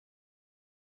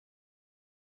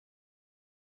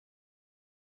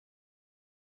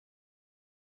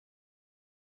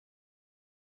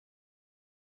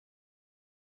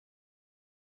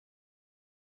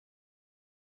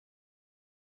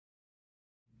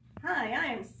Hi, I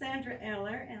am Sandra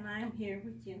Eller, and I am here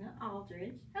with Jenna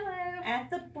Aldridge. Hello. At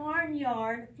the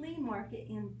Barnyard Flea Market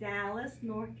in Dallas,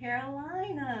 North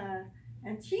Carolina.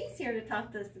 And she's here to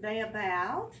talk to us today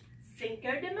about Cinco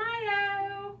de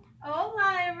Mayo.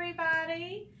 Hola,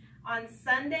 everybody. On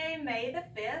Sunday, May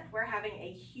the 5th, we're having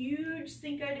a huge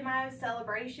Cinco de Mayo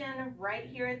celebration right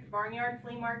here at the Barnyard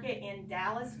Flea Market in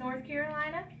Dallas, North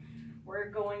Carolina.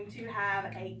 We're going to have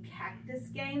a cactus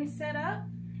game set up.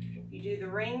 You do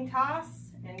the ring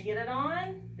toss and get it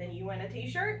on, then you win a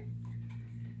t-shirt.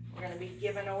 We're going to be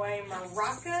giving away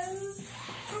maracas.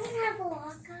 I don't have a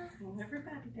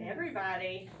maracas.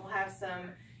 Everybody will have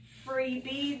some free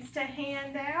beads to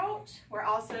hand out. We're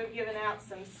also giving out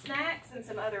some snacks and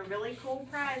some other really cool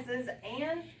prizes.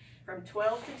 And from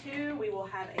 12 to 2, we will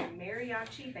have a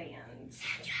mariachi band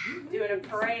doing a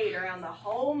parade around the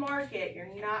whole market.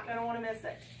 You're not going to want to miss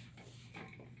it.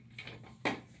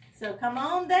 So come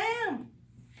on down.